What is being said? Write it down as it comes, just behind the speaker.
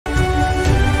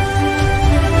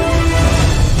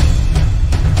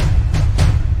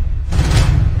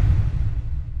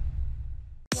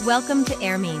Welcome to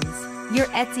Airmeans, your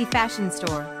Etsy fashion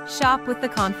store. Shop with the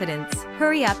confidence.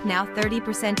 Hurry up now,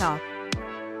 30% off.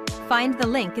 Find the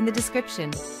link in the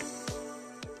description.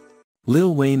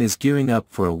 Lil Wayne is gearing up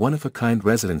for a one-of-a-kind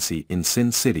residency in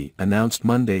Sin City. Announced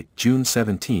Monday, June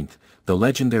 17th, the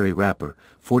legendary rapper,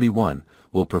 41,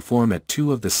 will perform at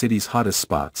two of the city's hottest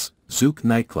spots, Zouk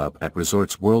nightclub at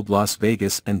Resorts World Las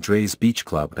Vegas and Dre's Beach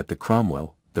Club at the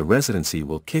Cromwell. The residency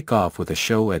will kick off with a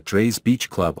show at Dre's Beach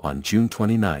Club on June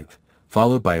 29th,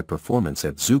 followed by a performance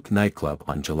at Zouk nightclub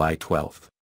on July 12th.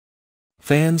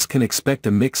 Fans can expect a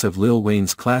mix of Lil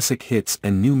Wayne's classic hits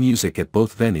and new music at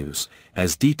both venues,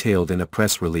 as detailed in a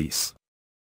press release.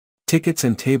 Tickets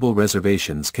and table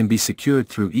reservations can be secured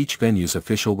through each venue's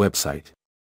official website.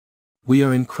 "We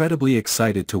are incredibly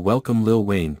excited to welcome Lil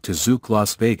Wayne to Zouk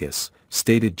Las Vegas,"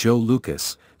 stated Joe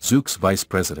Lucas, Zouk's vice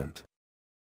president.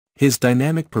 His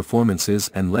dynamic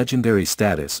performances and legendary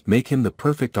status make him the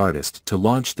perfect artist to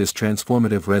launch this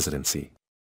transformative residency.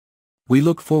 "We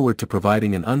look forward to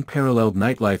providing an unparalleled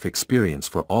nightlife experience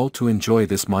for all to enjoy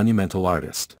this monumental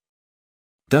artist."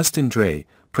 Dustin Dre,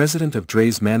 president of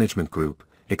Dre's management group,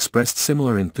 expressed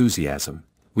similar enthusiasm.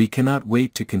 "We cannot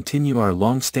wait to continue our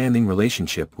long-standing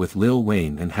relationship with Lil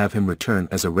Wayne and have him return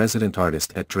as a resident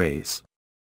artist at Dre's.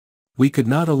 We could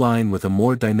not align with a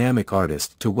more dynamic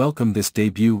artist to welcome this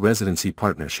debut residency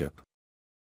partnership."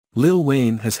 Lil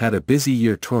Wayne has had a busy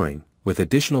year touring, with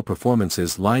additional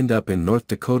performances lined up in North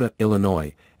Dakota,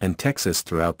 Illinois, and Texas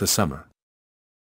throughout the summer.